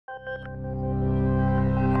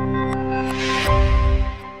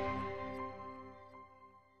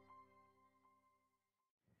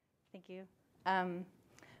you.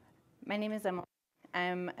 My name is Emily.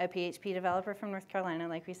 I'm a PHP developer from North Carolina,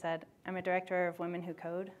 like we said. I'm a director of Women Who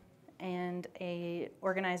Code and a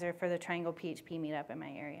organizer for the Triangle PHP meetup in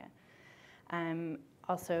my area. I'm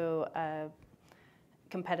also a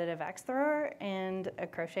competitive axe thrower and a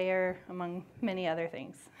crocheter, among many other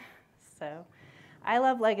things. So I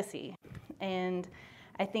love legacy, and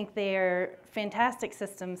I think they're fantastic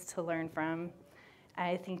systems to learn from.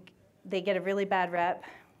 I think they get a really bad rep,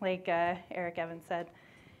 like Eric Evans said.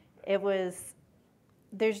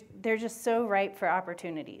 They're just so ripe for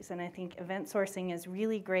opportunities, and I think event sourcing is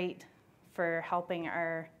really great for helping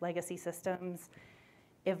our legacy systems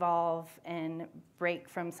evolve and break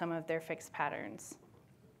from some of their fixed patterns.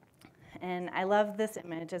 And I love this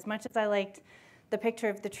image. As much as I liked the picture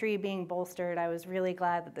of the tree being bolstered, I was really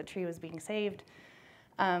glad that the tree was being saved.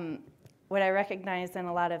 What I recognize in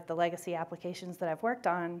a lot of the legacy applications that I've worked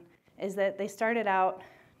on is that they started out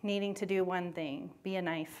needing to do one thing, be a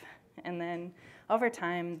knife. And then over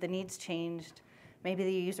time, the needs changed. Maybe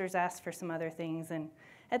the users asked for some other things, and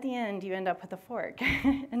at the end, you end up with a fork.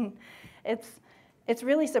 And it's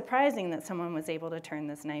really surprising that someone was able to turn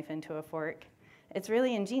this knife into a fork. It's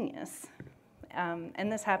really ingenious.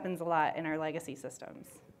 And this happens a lot in our legacy systems.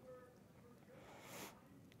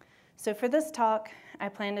 So for this talk, I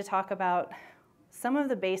plan to talk about some of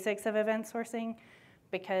the basics of event sourcing,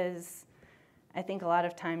 because I think a lot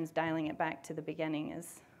of times dialing it back to the beginning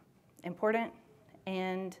is important,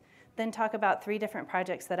 and then talk about 3 different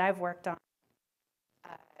projects that I've worked on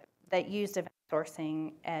that used event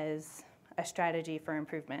sourcing as a strategy for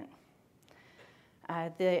improvement.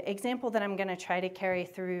 The example that I'm going to try to carry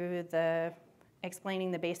through the explaining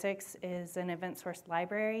the basics is an event source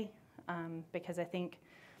library, because I think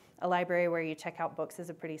a library where you check out books is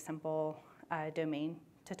a pretty simple domain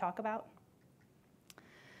to talk about.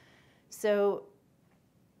 So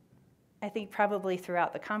I think probably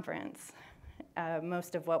throughout the conference,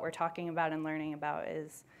 most of what we're talking about and learning about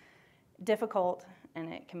is difficult,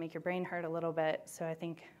 and it can make your brain hurt a little bit. So I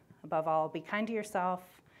think, above all, be kind to yourself,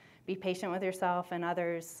 be patient with yourself and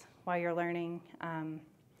others while you're learning.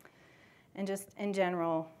 And just in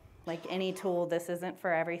general, like any tool, this isn't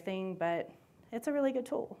for everything, but it's a really good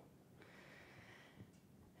tool.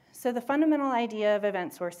 So the fundamental idea of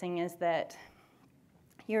event sourcing is that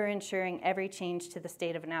you're ensuring every change to the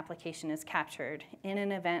state of an application is captured in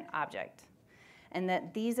an event object, and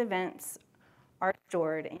that these events are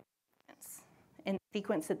stored in the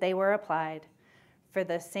sequence that they were applied for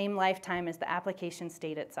the same lifetime as the application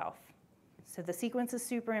state itself. So the sequence is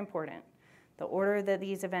super important. The order that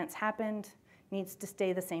these events happened needs to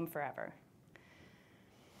stay the same forever.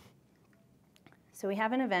 So we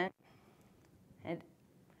have an event. It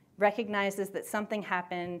recognizes that something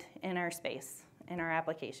happened in our space, in our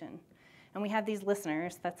application. And we have these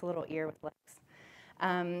listeners, that's a little ear with legs.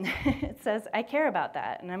 It says, I care about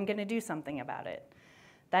that, and I'm going to do something about it.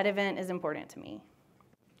 That event is important to me.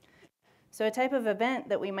 So a type of event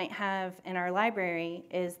that we might have in our library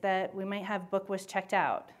is that we might have book was checked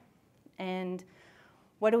out. And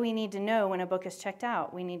what do we need to know when a book is checked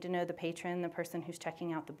out? We need to know the patron, the person who's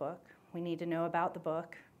checking out the book. We need to know about the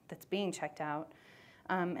book that's being checked out.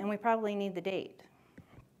 And we probably need the date.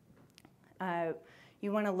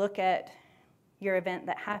 You want to look at your event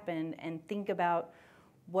that happened and think about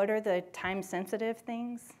what are the time-sensitive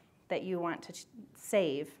things that you want to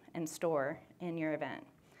save and store in your event.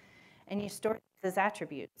 And you store these as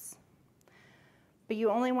attributes. But you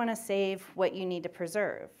only want to save what you need to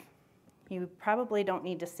preserve. You probably don't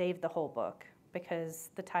need to save the whole book, because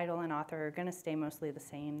the title and author are going to stay mostly the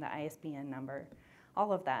same, the ISBN number,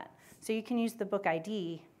 all of that. So you can use the book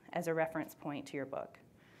ID as a reference point to your book.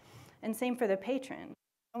 And same for the patron. You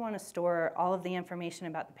don't want to store all of the information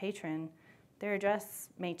about the patron. Their address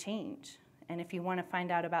may change. And if you want to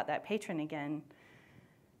find out about that patron again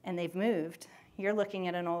and they've moved, you're looking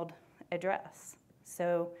at an old address.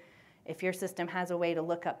 So if your system has a way to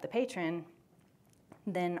look up the patron,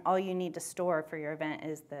 then all you need to store for your event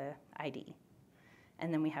is the ID.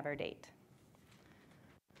 And then we have our date.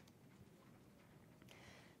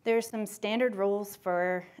 There's some standard rules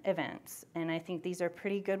for events, and I think these are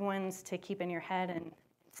pretty good ones to keep in your head and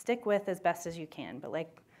stick with as best as you can. But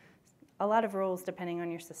like a lot of rules, depending on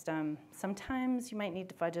your system, sometimes you might need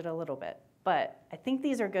to fudge it a little bit. But I think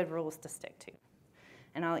these are good rules to stick to,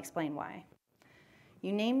 and I'll explain why.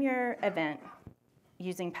 You name your event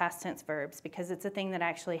using past tense verbs because it's a thing that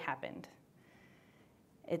actually happened.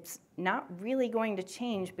 It's not really going to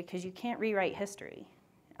change because you can't rewrite history.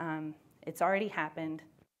 It's already happened.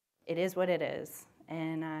 It is what it is.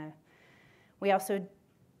 And we also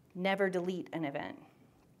never delete an event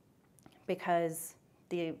because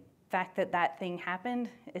the fact that that thing happened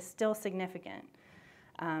is still significant.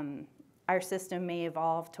 Our system may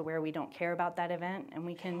evolve to where we don't care about that event and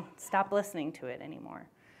we can stop listening to it anymore.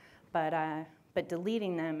 But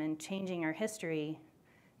deleting them and changing our history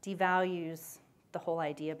devalues the whole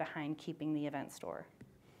idea behind keeping the event store.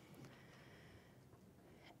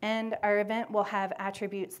 And our event will have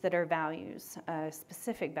attributes that are values,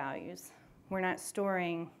 specific values. We're not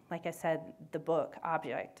storing, like I said, the book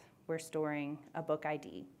object. We're storing a book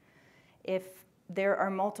ID. If there are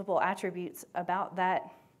multiple attributes about that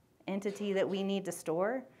entity that we need to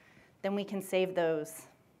store, then we can save those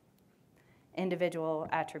individual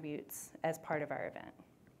attributes as part of our event.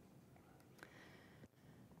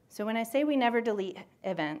 So when I say we never delete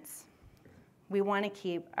events, we want to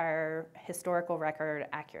keep our historical record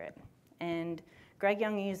accurate. And Greg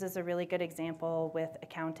Young uses a really good example with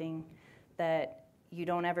accounting, that you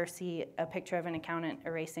don't ever see a picture of an accountant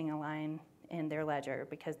erasing a line in their ledger,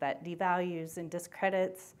 because that devalues and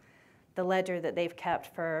discredits the ledger that they've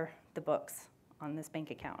kept for the books on this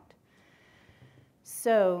bank account.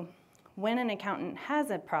 So when an accountant has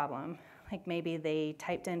a problem, like maybe they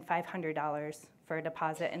typed in $500 for a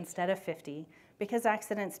deposit instead of $50, because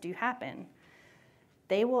accidents do happen,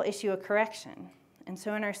 they will issue a correction. And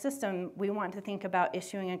so in our system, we want to think about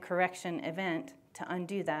issuing a correction event to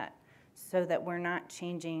undo that, so that we're not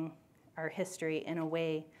changing our history in a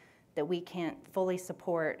way that we can't fully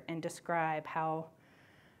support and describe how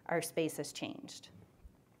our space has changed.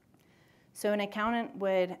 So an accountant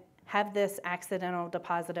would have this accidental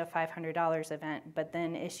deposit of $500 event, but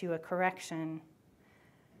then issue a correction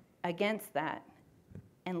against that,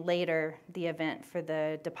 and later the event for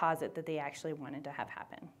the deposit that they actually wanted to have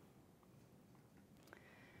happen.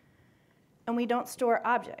 And we don't store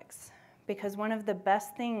objects, because one of the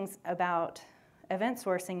best things about event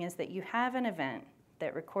sourcing is that you have an event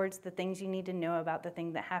that records the things you need to know about the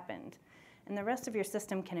thing that happened, and the rest of your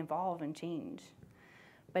system can evolve and change.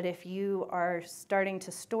 But if you are starting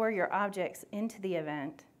to store your objects into the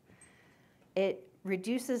event, it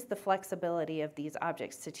reduces the flexibility of these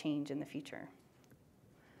objects to change in the future.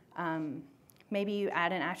 Maybe you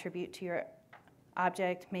add an attribute to your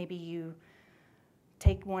object, maybe you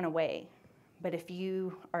take one away. But if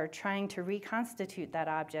you are trying to reconstitute that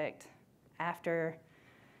object after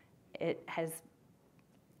it has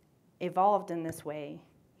evolved in this way,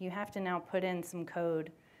 you have to now put in some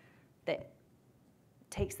code that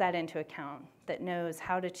takes that into account, that knows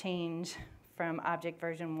how to change from object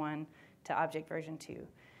version 1 to object version 2.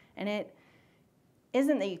 And it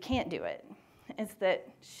isn't that you can't do it, it's that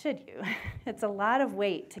should you? It's a lot of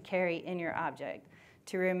weight to carry in your object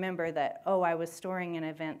to remember that, oh, I was storing an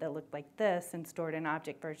event that looked like this and stored in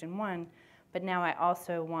object version 1, but now I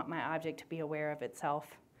also want my object to be aware of itself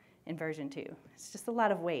in version 2. It's just a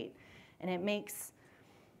lot of weight, and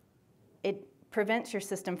it prevents your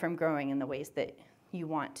system from growing in the ways that you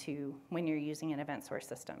want to when you're using an event source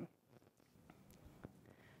system.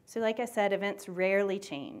 So like I said, events rarely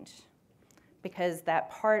change, because that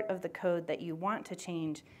part of the code that you want to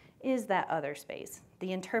change is that other space.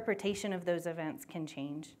 The interpretation of those events can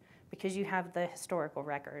change because you have the historical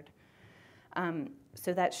record.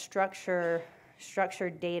 So that structured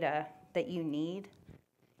data that you need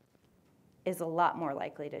is a lot more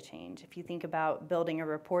likely to change. If you think about building a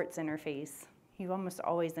reports interface, you almost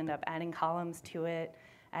always end up adding columns to it,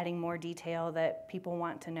 adding more detail that people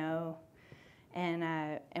want to know.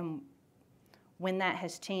 And when that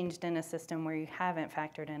has changed in a system where you haven't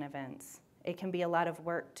factored in events, it can be a lot of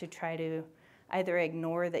work to try to either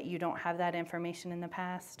ignore that you don't have that information in the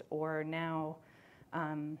past, or now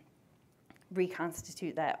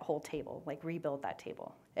reconstitute that whole table, like rebuild that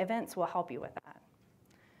table. Events will help you with that.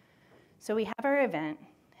 So we have our event,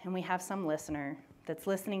 and we have some listener that's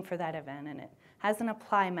listening for that event, and it has an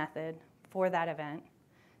apply method for that event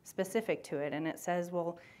specific to it, and it says,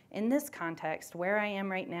 well, in this context, where I am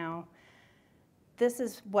right now, this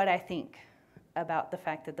is what I think about the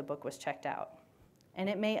fact that the book was checked out. And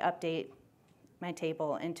it may update my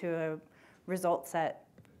table into a result set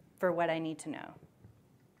for what I need to know.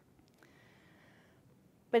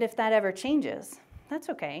 But if that ever changes, that's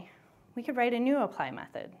okay. We could write a new apply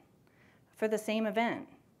method for the same event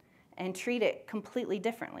and treat it completely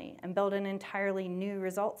differently and build an entirely new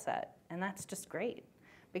result set. And that's just great,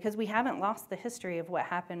 because we haven't lost the history of what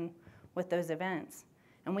happened with those events.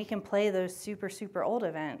 And we can play those super, super old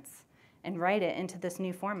events and write it into this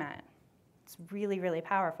new format. It's really, really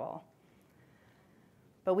powerful.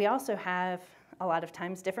 But we also have, a lot of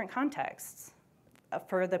times, different contexts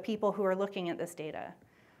for the people who are looking at this data.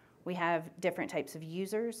 We have different types of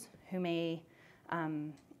users who may,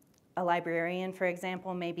 a librarian, for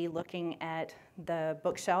example, may be looking at the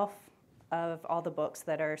bookshelf of all the books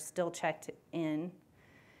that are still checked in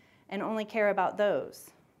and only care about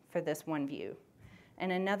those for this one view.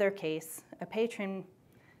 In another case, a patron,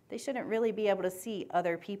 they shouldn't really be able to see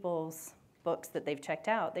other people's books that they've checked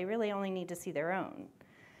out. They really only need to see their own.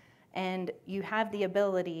 And you have the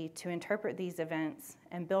ability to interpret these events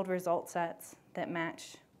and build result sets that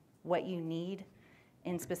match what you need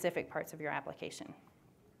in specific parts of your application.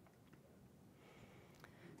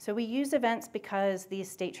 So we use events because these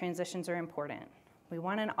state transitions are important. We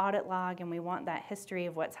want an audit log and we want that history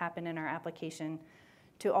of what's happened in our application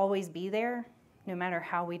to always be there, no matter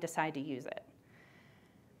how we decide to use it.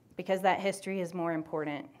 Because that history is more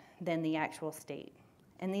important than the actual state.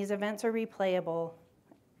 And these events are replayable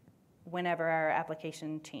whenever our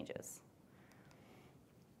application changes.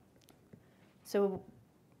 So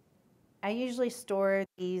I usually store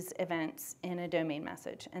these events in a domain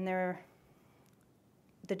message, and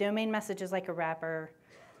the domain message is like a wrapper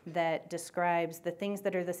that describes the things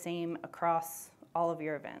that are the same across all of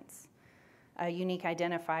your events. A unique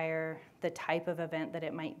identifier, the type of event that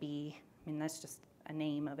it might be, I mean, that's just a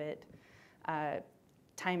name of it.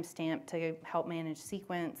 Timestamp to help manage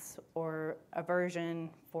sequence, or a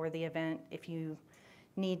version for the event if you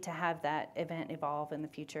need to have that event evolve in the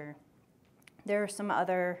future. There are some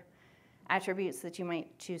other attributes that you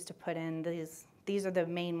might choose to put in. These are the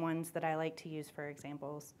main ones that I like to use for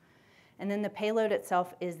examples. And then the payload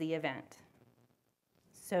itself is the event.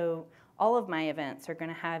 So all of my events are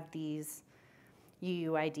going to have these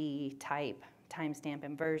UUID, type, timestamp,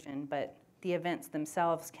 and version, but the events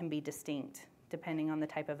themselves can be distinct depending on the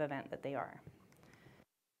type of event that they are.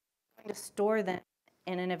 I'm going to store them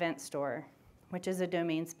in an event store, which is a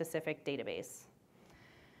domain-specific database.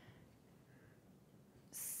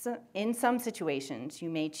 So in some situations, you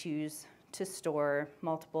may choose to store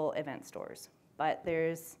multiple event stores, but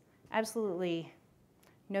there's absolutely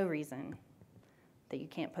no reason that you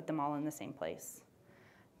can't put them all in the same place.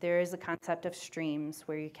 There is a concept of streams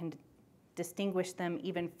where you can distinguish them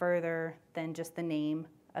even further than just the name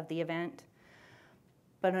of the event.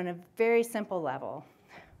 But on a very simple level,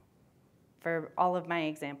 for all of my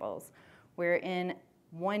examples, we're in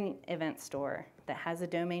one event store that has a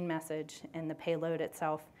domain message and the payload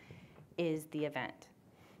itself is the event.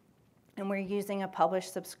 And we're using a publish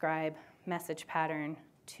subscribe message pattern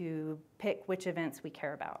to pick which events we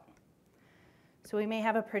care about. So we may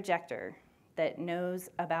have a projector that knows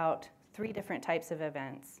about 3 different types of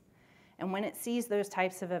events. And when it sees those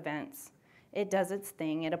types of events, it does its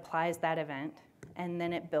thing, it applies that event, and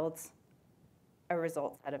then it builds a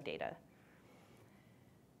result set of data.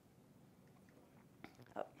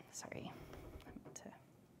 Oh, sorry. I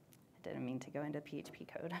didn't mean to go into PHP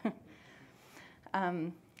code.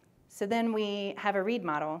 So then we have a read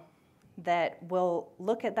model that will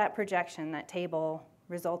look at that projection, that table,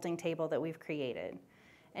 resulting table that we've created,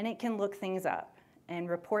 and it can look things up and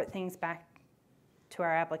report things back to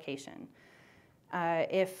our application.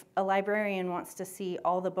 If a librarian wants to see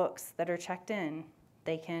all the books that are checked in,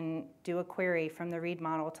 they can do a query from the read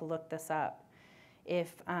model to look this up.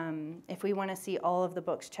 If we want to see all of the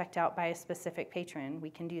books checked out by a specific patron, we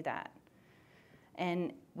can do that.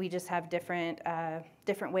 And we just have different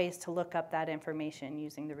ways to look up that information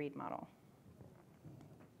using the read model.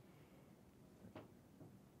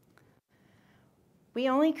 We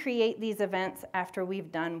only create these events after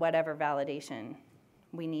we've done whatever validation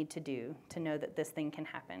we need to do to know that this thing can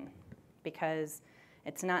happen. Because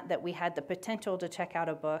it's not that we had the potential to check out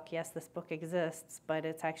a book. Yes, this book exists, but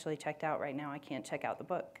it's actually checked out right now. I can't check out the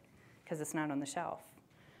book because it's not on the shelf.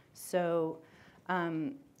 So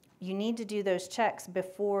you need to do those checks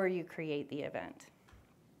before you create the event.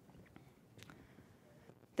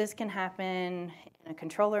 This can happen in a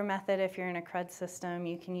controller method if you're in a CRUD system.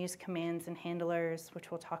 You can use commands and handlers,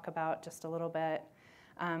 which we'll talk about just a little bit.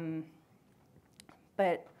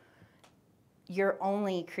 But you're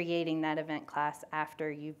only creating that event class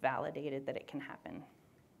after you've validated that it can happen.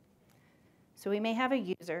 So we may have a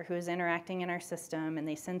user who is interacting in our system and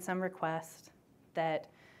they send some request that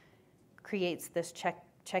creates this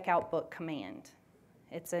checkout book command.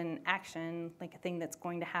 It's an action, like a thing that's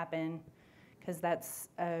going to happen, because that's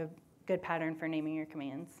a good pattern for naming your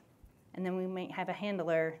commands. And then we might have a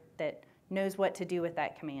handler that knows what to do with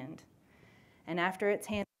that command. And after it's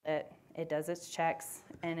handled it, it does its checks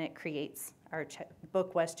and it creates our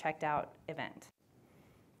book was checked out event.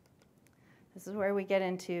 This is where we get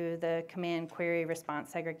into the command query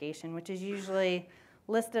response segregation, which is usually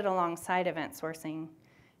listed alongside event sourcing.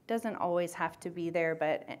 It doesn't always have to be there,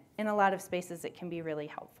 but in a lot of spaces it can be really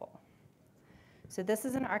helpful. So this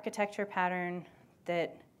is an architecture pattern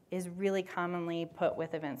that is really commonly put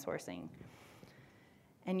with event sourcing.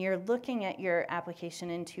 And you're looking at your application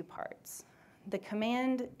in two parts. The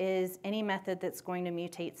command is any method that's going to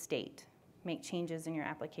mutate state, make changes in your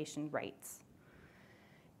application rights.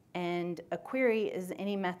 And a query is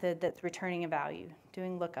any method that's returning a value,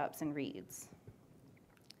 doing lookups and reads.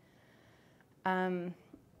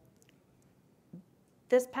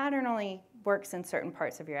 This pattern only works in certain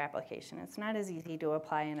parts of your application. It's not as easy to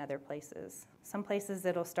apply in other places. Some places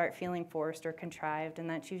it'll start feeling forced or contrived, and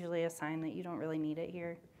that's usually a sign that you don't really need it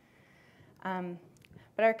here.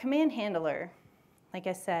 But our command handler, like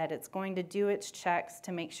I said, it's going to do its checks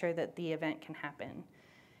to make sure that the event can happen.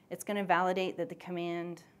 It's going to validate that the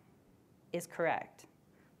command is correct,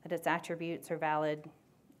 that its attributes are valid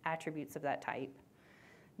attributes of that type,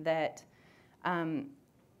 that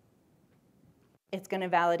it's going to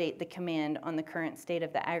validate the command on the current state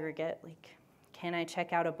of the aggregate, like, can I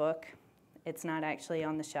check out a book? It's not actually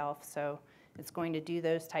on the shelf, so it's going to do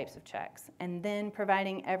those types of checks. And then,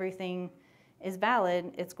 providing everything is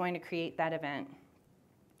valid, it's going to create that event.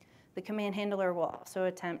 The command handler will also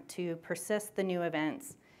attempt to persist the new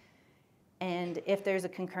events, and if there's a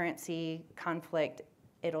concurrency conflict,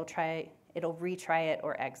 it'll retry it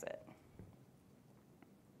or exit.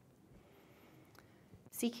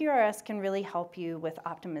 CQRS can really help you with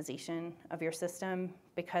optimization of your system,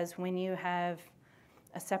 because when you have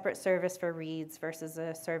a separate service for reads versus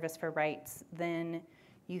a service for writes, then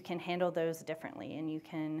you can handle those differently, and you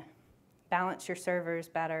can balance your servers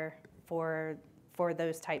better for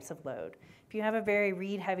those types of load. If you have a very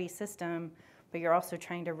read-heavy system, but you're also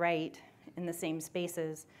trying to write in the same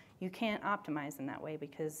spaces, you can't optimize in that way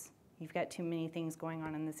because you've got too many things going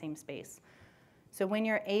on in the same space. So when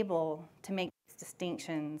you're able to make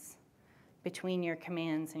distinctions between your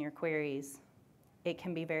commands and your queries, it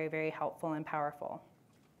can be very, very helpful and powerful.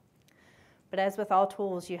 But as with all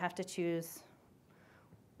tools, you have to choose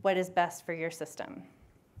what is best for your system.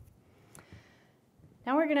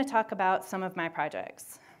 Now we're going to talk about some of my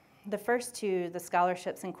projects. The first two, the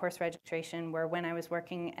scholarships and course registration, were when I was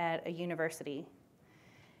working at a university.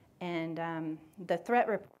 And the threat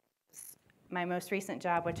report, my most recent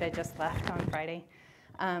job, which I just left on Friday,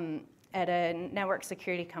 at a network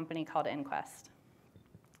security company called Inquest.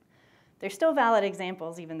 They're still valid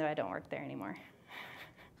examples, even though I don't work there anymore.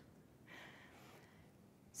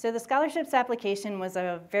 So the scholarships application was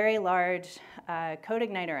a very large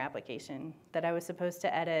CodeIgniter application that I was supposed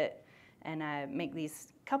to edit and make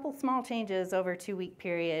these couple small changes over a 2-week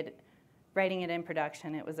period, writing it in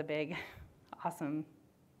production. It was a big, awesome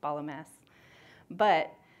ball of mess.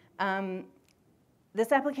 But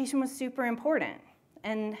this application was super important,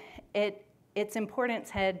 and its importance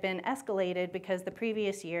had been escalated because the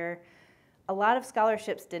previous year, a lot of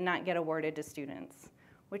scholarships did not get awarded to students,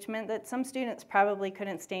 which meant that some students probably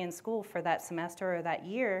couldn't stay in school for that semester or that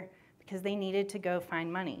year because they needed to go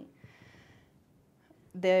find money.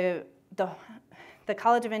 The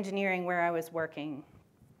College of Engineering where I was working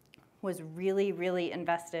was really, really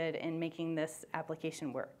invested in making this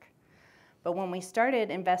application work. But when we started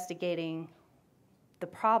investigating the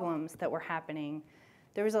problems that were happening,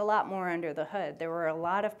 there was a lot more under the hood. There were a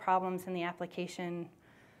lot of problems in the application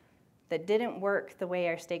that didn't work the way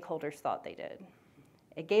our stakeholders thought they did.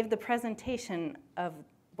 It gave the presentation of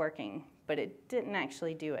working, but it didn't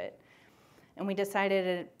actually do it. And we decided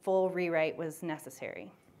a full rewrite was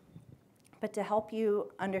necessary. But to help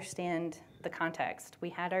you understand the context, we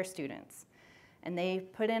had our students, and they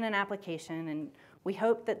put in an application, and we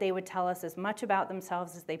hoped that they would tell us as much about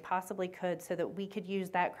themselves as they possibly could so that we could use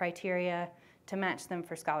that criteria to match them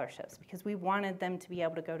for scholarships, because we wanted them to be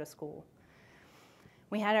able to go to school.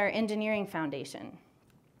 We had our engineering foundation,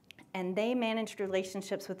 and they managed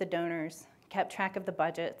relationships with the donors, kept track of the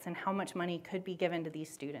budgets and how much money could be given to these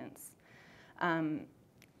students.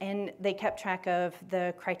 And they kept track of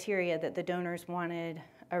the criteria that the donors wanted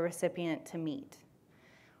a recipient to meet.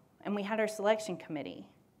 And we had our selection committee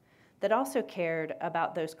that also cared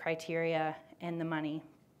about those criteria and the money,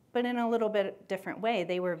 but in a little bit different way.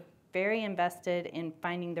 They were very invested in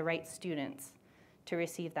finding the right students to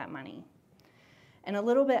receive that money. And a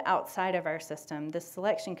little bit outside of our system, the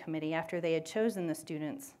selection committee, after they had chosen the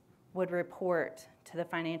students, would report to the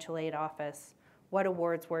financial aid office what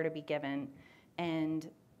awards were to be given. And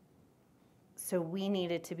so we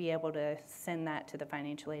needed to be able to send that to the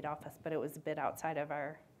financial aid office, but it was a bit outside of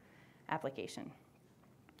our application.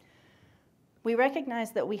 We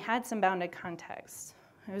recognized that we had some bounded context.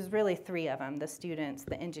 There was really 3 of them: the students,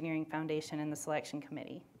 the engineering foundation, and the selection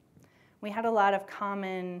committee. We had a lot of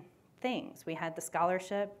common things. We had the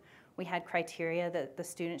scholarship, we had criteria that the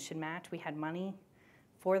students should match, we had money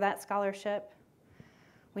for that scholarship.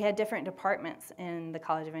 We had different departments in the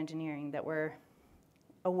College of Engineering that were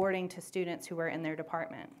awarding to students who were in their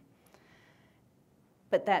department.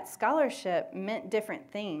 But that scholarship meant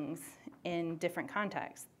different things in different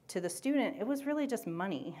contexts. To the student, it was really just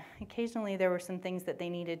money. Occasionally there were some things that they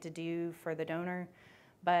needed to do for the donor,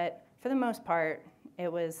 but for the most part,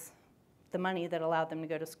 it was the money that allowed them to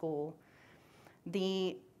go to school.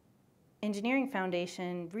 The Engineering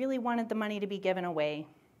Foundation really wanted the money to be given away,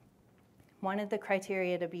 wanted the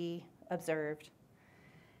criteria to be observed,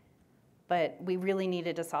 but we really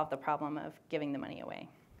needed to solve the problem of giving the money away.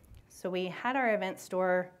 So we had our event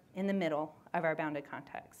store in the middle of our bounded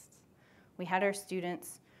contexts. We had our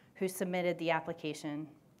students who submitted the application.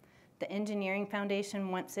 The Engineering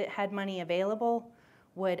Foundation, once it had money available,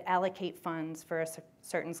 would allocate funds for a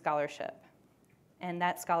certain scholarship. And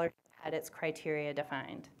that scholarship had its criteria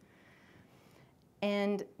defined.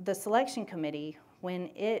 And the selection committee,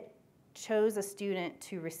 when it chose a student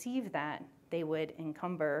to receive that, they would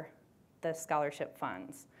encumber the scholarship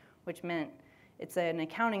funds, which meant it's an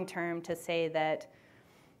accounting term to say that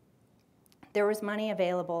there was money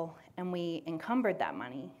available and we encumbered that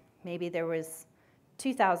money. Maybe there was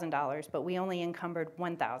 $2,000, but we only encumbered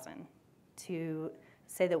 $1,000 to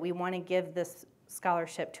say that we want to give this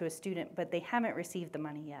scholarship to a student, but they haven't received the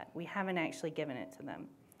money yet. We haven't actually given it to them.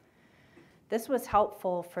 This was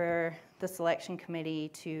helpful for the selection committee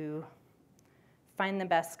to find the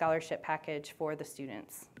best scholarship package for the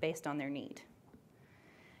students based on their need.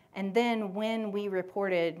 And then when we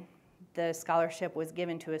reported the scholarship was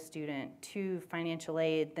given to a student to financial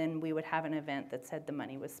aid, then we would have an event that said the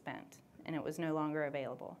money was spent and it was no longer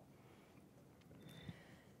available.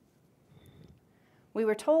 We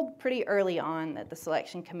were told pretty early on that the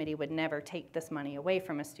selection committee would never take this money away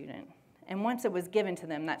from a student. And once it was given to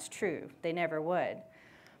them, that's true, they never would.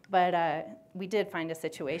 But we did find a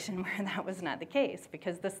situation where that was not the case,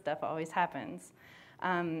 because this stuff always happens.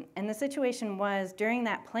 And the situation was, during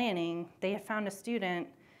that planning, they had found a student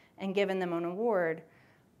and given them an award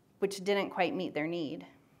which didn't quite meet their need.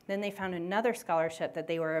 Then they found another scholarship that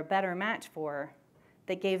they were a better match for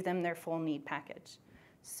that gave them their full need package.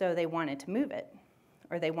 So they wanted to move it,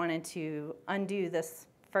 or they wanted to undo this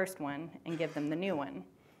first one and give them the new one.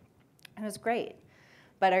 It was great,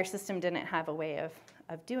 but our system didn't have a way of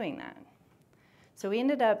doing that. So we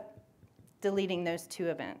ended up deleting those two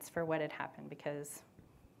events for what had happened, because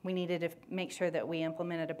we needed to make sure that we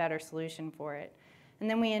implemented a better solution for it. And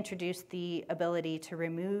then we introduced the ability to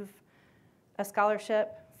remove a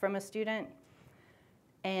scholarship from a student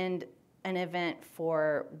and an event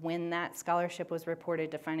for when that scholarship was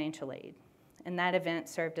reported to financial aid. And that event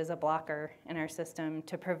served as a blocker in our system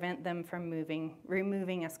to prevent them from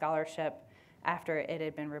removing a scholarship after it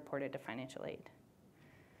had been reported to financial aid.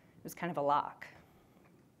 It was kind of a lock.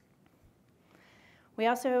 We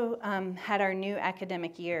also had our new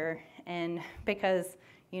academic year, and because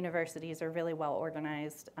universities are really well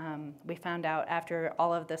organized, we found out after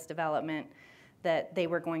all of this development that they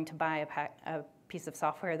were going to buy a piece of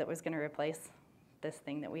software that was going to replace this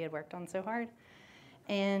thing that we had worked on so hard.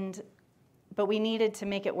 But we needed to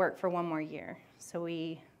make it work for one more year. So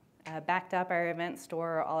we backed up our event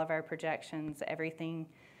store, all of our projections, everything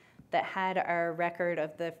that had our record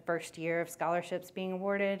of the first year of scholarships being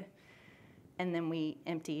awarded, and then we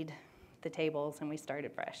emptied the tables and we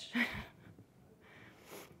started fresh.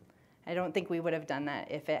 I don't think we would have done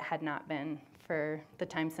that if it had not been for the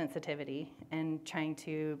time sensitivity and trying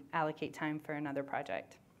to allocate time for another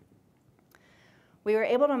project. We were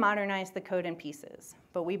able to modernize the code in pieces,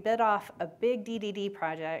 but we bid off a big DDD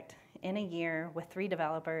project in a year with 3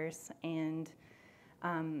 developers, and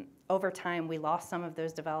over time we lost some of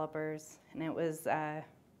those developers, and it was a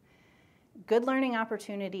good learning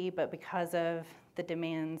opportunity, but because of the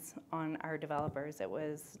demands on our developers, it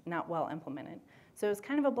was not well implemented. So it was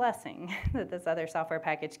kind of a blessing that this other software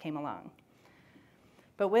package came along.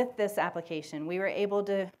 But with this application, we were able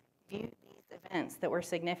to view these events that were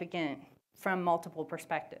significant from multiple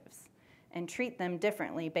perspectives and treat them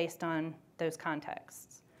differently based on those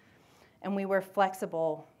contexts. And we were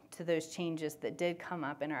flexible to those changes that did come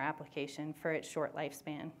up in our application for its short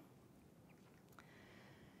lifespan.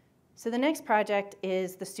 So the next project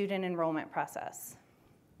is the student enrollment process.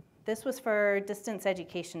 This was for distance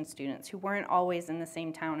education students who weren't always in the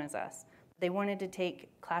same town as us. They wanted to take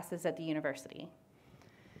classes at the university.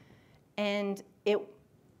 And it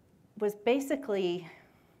was basically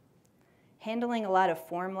handling a lot of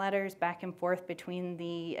form letters back and forth between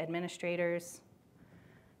the administrators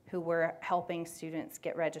who were helping students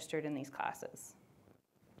get registered in these classes.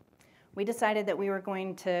 We decided that we were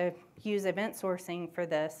going to use event sourcing for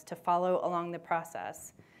this to follow along the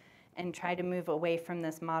process and try to move away from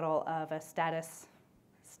this model of a status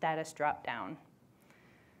drop down.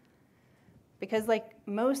 Because like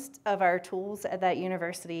most of our tools at that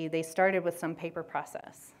university, they started with some paper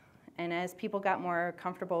process. And as people got more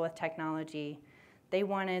comfortable with technology, they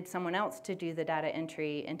wanted someone else to do the data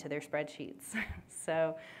entry into their spreadsheets.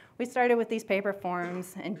 So we started with these paper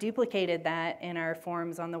forms and duplicated that in our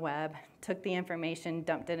forms on the web, took the information,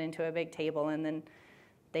 dumped it into a big table, and then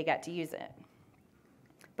they got to use it.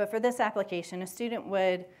 But for this application, a student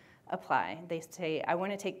would apply. They say, I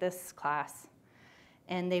want to take this class,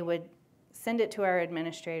 and they would send it to our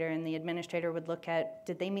administrator, and the administrator would look at,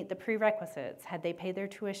 did they meet the prerequisites? Had they paid their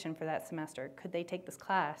tuition for that semester? Could they take this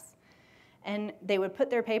class? And they would put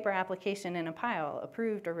their paper application in a pile,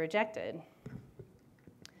 approved or rejected.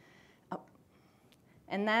 Oh.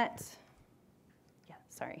 And that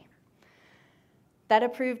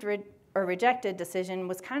approved or rejected decision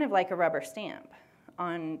was kind of like a rubber stamp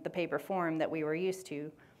on the paper form that we were used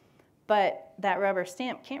to. But that rubber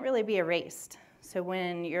stamp can't really be erased. So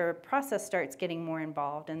when your process starts getting more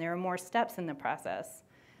involved and there are more steps in the process,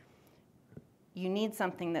 you need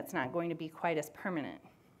something that's not going to be quite as permanent.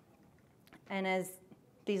 And as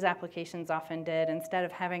these applications often did, instead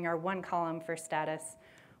of having our one column for status,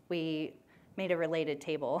 we made a related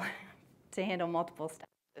table to handle multiple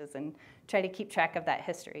statuses and try to keep track of that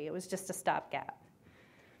history. It was just a stopgap.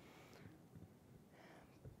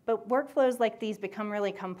 But workflows like these become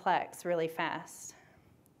really complex really fast.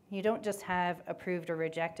 You don't just have approved or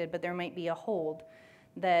rejected, but there might be a hold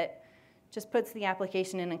that just puts the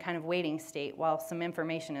application in a kind of waiting state while some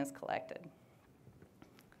information is collected.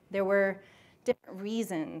 There were different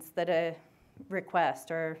reasons that a request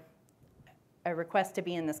to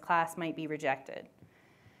be in this class might be rejected.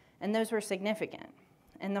 And those were significant.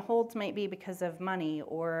 And the holds might be because of money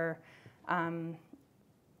or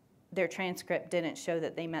their transcript didn't show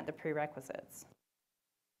that they met the prerequisites.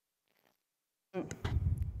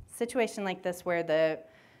 Situation like this where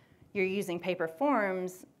you're using paper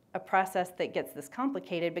forms, a process that gets this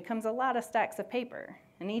complicated becomes a lot of stacks of paper.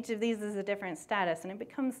 And each of these is a different status, and it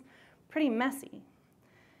becomes pretty messy.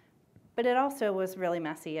 But it also was really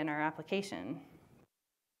messy in our application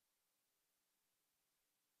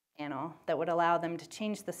panel that would allow them to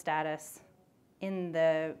change the status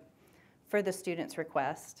for the student's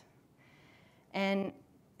request. And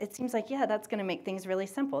it seems like, yeah, that's going to make things really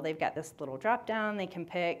simple. They've got this little drop down. They can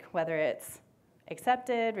pick whether it's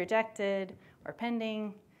accepted, rejected, or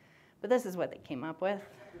pending. But this is what they came up with.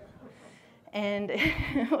 And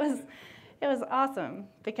it was awesome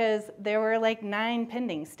because there were like 9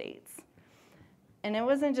 pending states. And it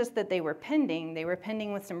wasn't just that they were pending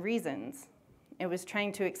with some reasons. It was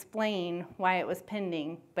trying to explain why it was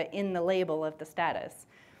pending, but in the label of the status.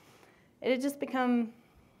 It had just become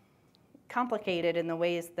complicated in the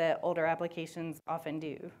ways that older applications often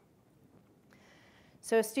do.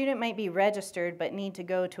 So a student might be registered but need to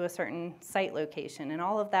go to a certain site location, and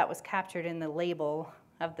all of that was captured in the label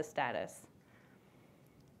of the status.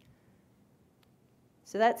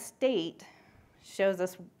 So that state shows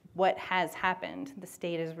us what has happened. The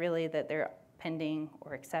state is really that they're pending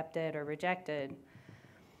or accepted or rejected.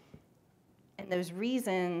 And those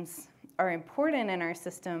reasons are important in our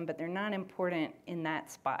system, but they're not important in that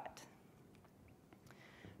spot.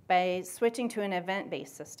 By switching to an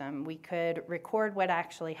event-based system, we could record what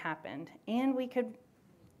actually happened, and we could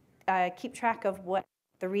keep track of what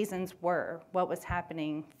the reasons were, what was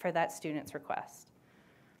happening for that student's request.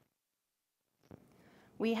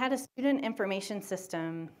 We had a student information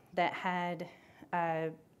system that had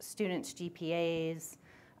students' GPAs,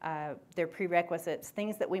 their prerequisites,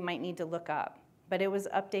 things that we might need to look up, but it was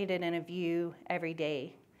updated in a view every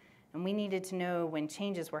day. And we needed to know when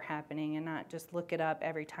changes were happening and not just look it up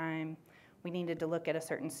every time we needed to look at a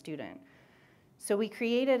certain student. So we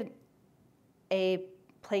created a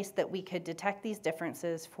place that we could detect these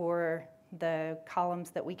differences for the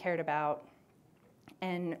columns that we cared about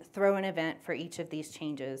and throw an event for each of these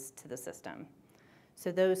changes to the system. So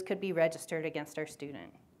those could be registered against our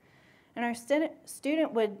student. And our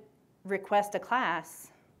student would request a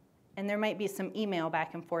class, and there might be some email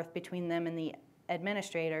back and forth between them and the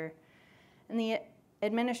administrator. And the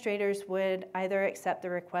administrators would either accept the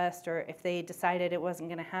request, or if they decided it wasn't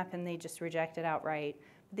going to happen, they just reject it outright.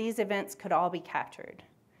 These events could all be captured.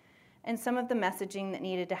 And some of the messaging that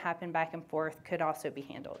needed to happen back and forth could also be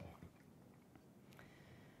handled.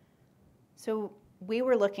 So we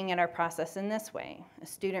were looking at our process in this way. A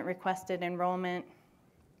student requested enrollment.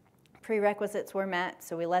 Prerequisites were met,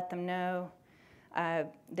 so we let them know.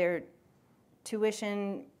 Their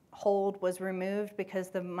tuition hold was removed because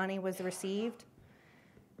the money was received.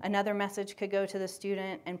 Another message could go to the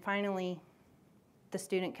student, and finally, the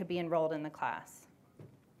student could be enrolled in the class.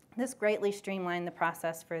 This greatly streamlined the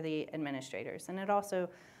process for the administrators, and it also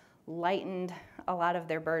lightened a lot of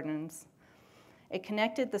their burdens. It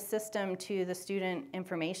connected the system to the student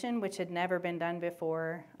information, which had never been done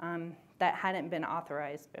before, that hadn't been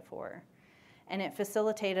authorized before. And it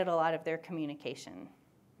facilitated a lot of their communication.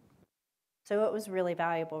 So it was a really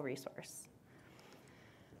valuable resource.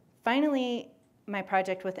 Finally, my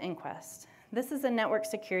project with Inquest. This is a network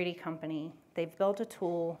security company. They've built a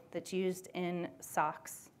tool that's used in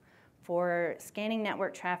SOCs for scanning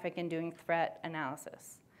network traffic and doing threat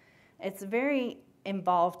analysis. It's a very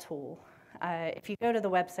involved tool. If you go to the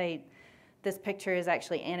website, this picture is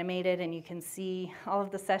actually animated and you can see all of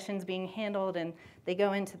the sessions being handled and they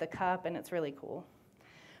go into the cup and it's really cool.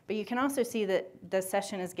 But you can also see that the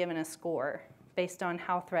session is given a score based on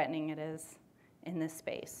how threatening it is in this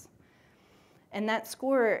space. And that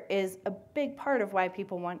score is a big part of why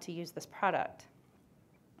people want to use this product.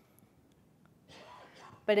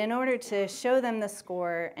 But in order to show them the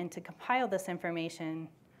score and to compile this information,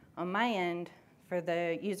 on my end, for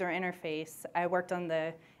the user interface, I worked on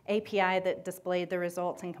the API that displayed the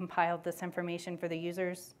results and compiled this information for the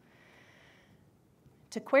users.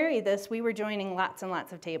 To query this, we were joining lots and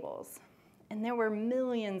lots of tables. And there were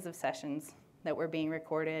millions of sessions that were being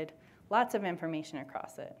recorded, lots of information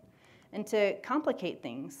across it. And to complicate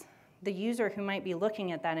things, the user who might be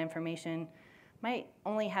looking at that information might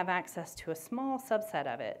only have access to a small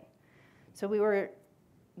subset of it. So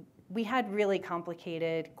we had really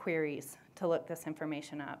complicated queries to look this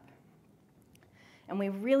information up. And we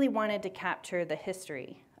really wanted to capture the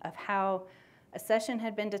history of how a session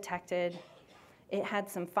had been detected. It had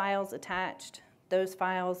some files attached. Those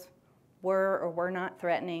files were or were not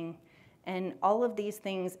threatening. And all of these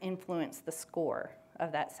things influenced the score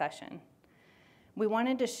of that session. We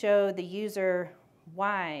wanted to show the user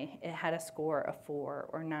why it had a score of 4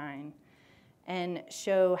 or 9 and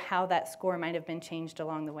show how that score might have been changed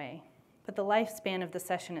along the way. But the lifespan of the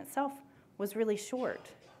session itself was really short.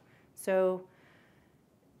 So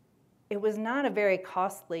it was not a very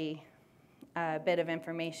costly bit of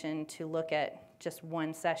information to look at just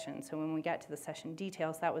one session. So when we got to the session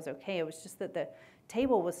details, that was okay. It was just that the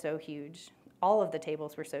table was so huge. All of the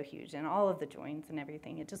tables were so huge and all of the joins and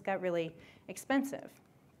everything. It just got really expensive.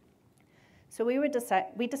 So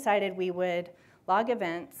we decided we would log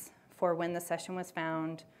events for when the session was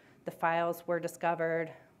found, the files were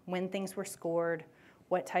discovered, when things were scored,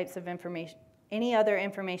 what types of information, any other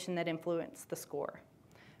information that influenced the score.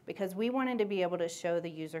 Because we wanted to be able to show the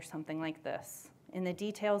user something like this. In the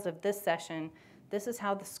details of this session, this is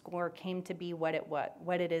how the score came to be what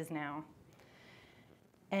it is now.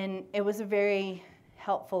 And it was a very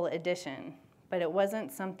helpful addition, but it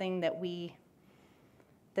wasn't something that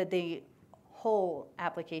the whole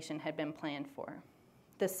application had been planned for.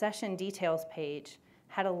 The session details page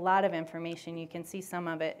had a lot of information. You can see some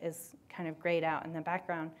of it is kind of grayed out in the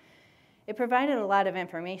background. It provided a lot of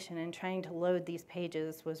information, and trying to load these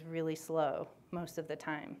pages was really slow most of the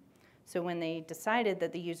time. So when they decided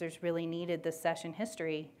that the users really needed this session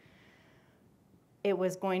history, it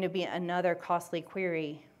was going to be another costly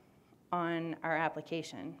query on our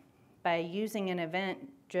application. By using an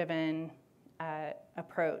event-driven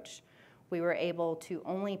approach, we were able to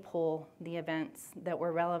only pull the events that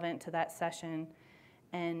were relevant to that session.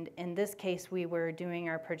 And in this case, we were doing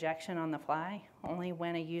our projection on the fly. Only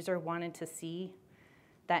when a user wanted to see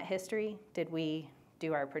that history did we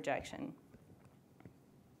do our projection.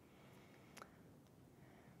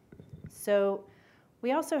 So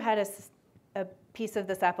we also had a piece of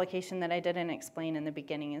this application that I didn't explain in the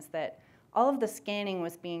beginning, is that all of the scanning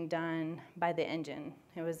was being done by the engine.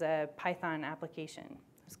 It was a Python application.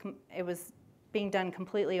 It was being done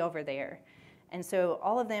completely over there. And so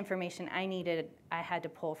all of the information I needed, I had to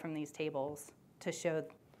pull from these tables to show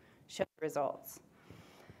the results.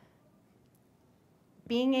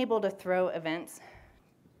 Being able to throw events,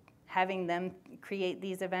 having them create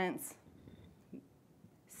these events,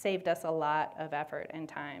 saved us a lot of effort and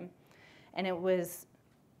time. And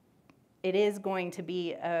it is going to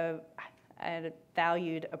be a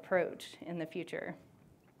valued approach in the future.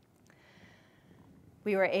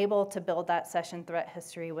 We were able to build that session threat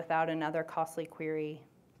history without another costly query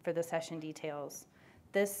for the session details.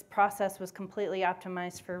 This process was completely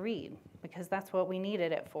optimized for read because that's what we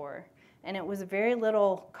needed it for. And it was very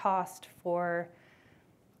little cost for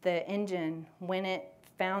the engine when it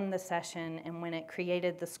found the session and when it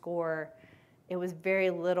created the score. It was very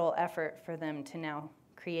little effort for them to now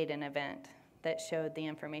create an event that showed the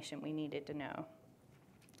information we needed to know.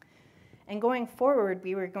 And going forward,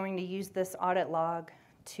 we were going to use this audit log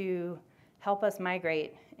to help us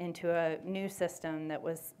migrate into a new system that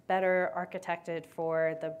was better architected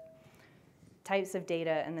for the types of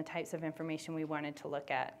data and the types of information we wanted to look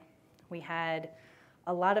at. We had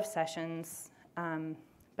a lot of sessions,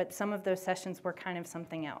 but some of those sessions were kind of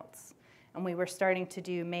something else. And we were starting to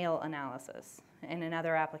do mail analysis in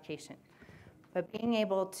another application. But being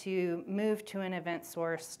able to move to an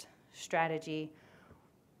event-sourced strategy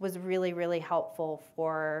was really, really helpful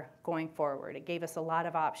for going forward. It gave us a lot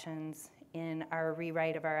of options in our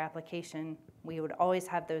rewrite of our application. We would always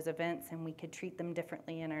have those events, and we could treat them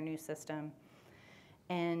differently in our new system.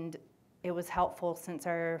 And it was helpful since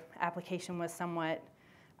our application was somewhat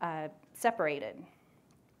separated.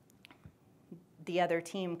 The other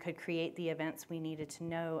team could create the events we needed to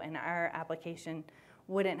know, and our application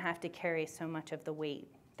wouldn't have to carry so much of the weight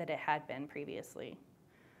that it had been previously.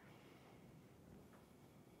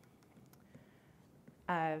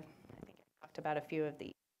 I think I talked about a few of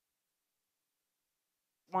these.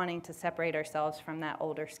 Wanting to separate ourselves from that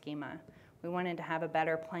older schema. We wanted to have a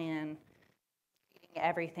better plan, treating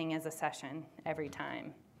everything as a session every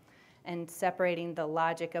time, and separating the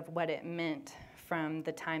logic of what it meant from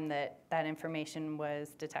the time that that information was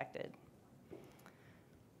detected.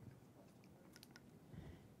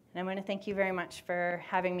 And I want to thank you very much for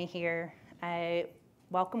having me here. I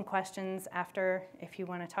welcome questions after if you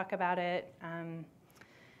want to talk about it.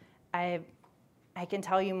 I can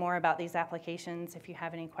tell you more about these applications if you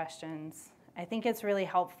have any questions. I think it's really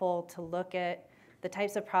helpful to look at the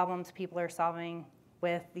types of problems people are solving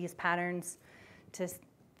with these patterns to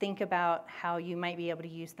think about how you might be able to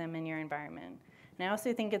use them in your environment. And I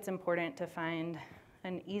also think it's important to find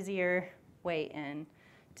an easier way in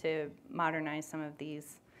to modernize some of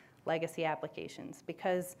these legacy applications,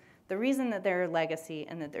 because the reason that they're legacy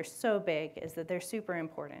and that they're so big is that they're super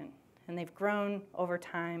important. And they've grown over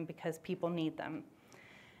time because people need them.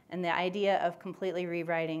 And the idea of completely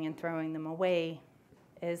rewriting and throwing them away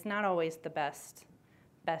is not always the best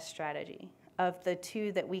strategy. Of the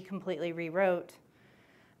two that we completely rewrote,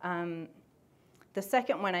 the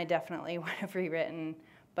second one I definitely would have rewritten,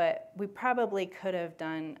 but we probably could have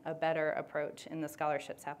done a better approach in the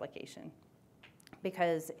scholarships application,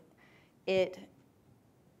 because it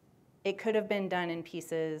could have been done in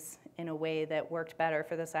pieces in a way that worked better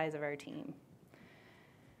for the size of our team.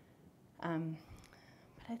 But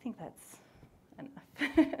I think that's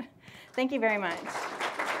enough. Thank you very much.